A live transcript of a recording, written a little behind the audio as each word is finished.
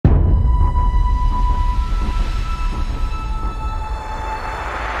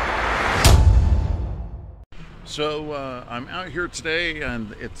I'm out here today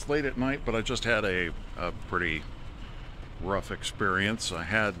and it's late at night, but I just had a pretty rough experience. I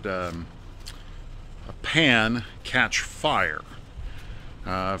had a pan catch fire.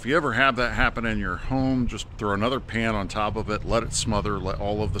 If you ever have that happen in your home, just throw another pan on top of it, let it smother, let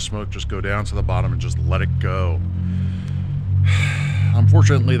all of the smoke just go down to the bottom and just let it go.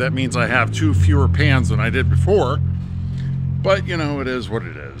 Unfortunately, that means I have two fewer pans than I did before. But, you know, it is what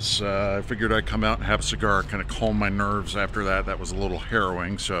it is. I figured I'd come out and have a cigar, kind of calm my nerves after that. That was a little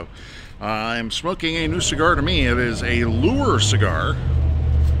harrowing. So I'm smoking a new cigar to me. It is a Lure cigar.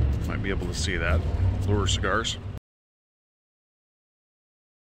 Might be able to see that. Lure cigars.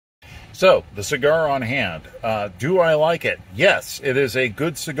 So, the cigar on hand. Do I like it? Yes, it is a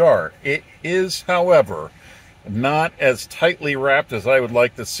good cigar. It is, however, not as tightly wrapped as I would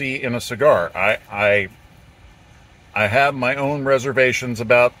like to see in a cigar. I have my own reservations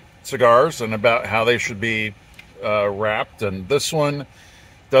about cigars and about how they should be wrapped, and this one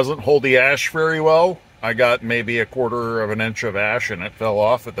doesn't hold the ash very well. I got maybe a quarter of an inch of ash and it fell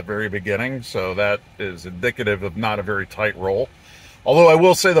off at the very beginning, so that is indicative of not a very tight roll. Although I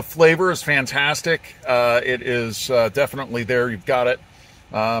will say the flavor is fantastic. It is definitely there. You've got it.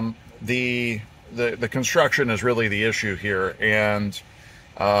 The construction is really the issue here, and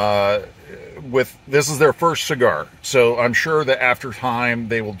this is their first cigar, so I'm sure that after time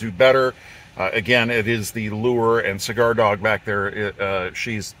they will do better. Again, it is the Lure, and Cigar Dog back there,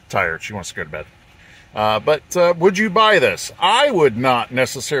 she's tired. She wants to go to bed. But would you buy this? I would not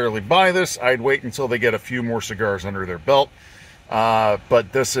necessarily buy this. I'd wait until they get a few more cigars under their belt.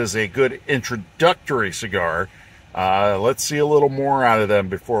 But this is a good introductory cigar. Let's see a little more out of them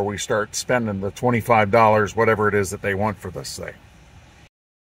before we start spending the $25, whatever it is that they want for this thing.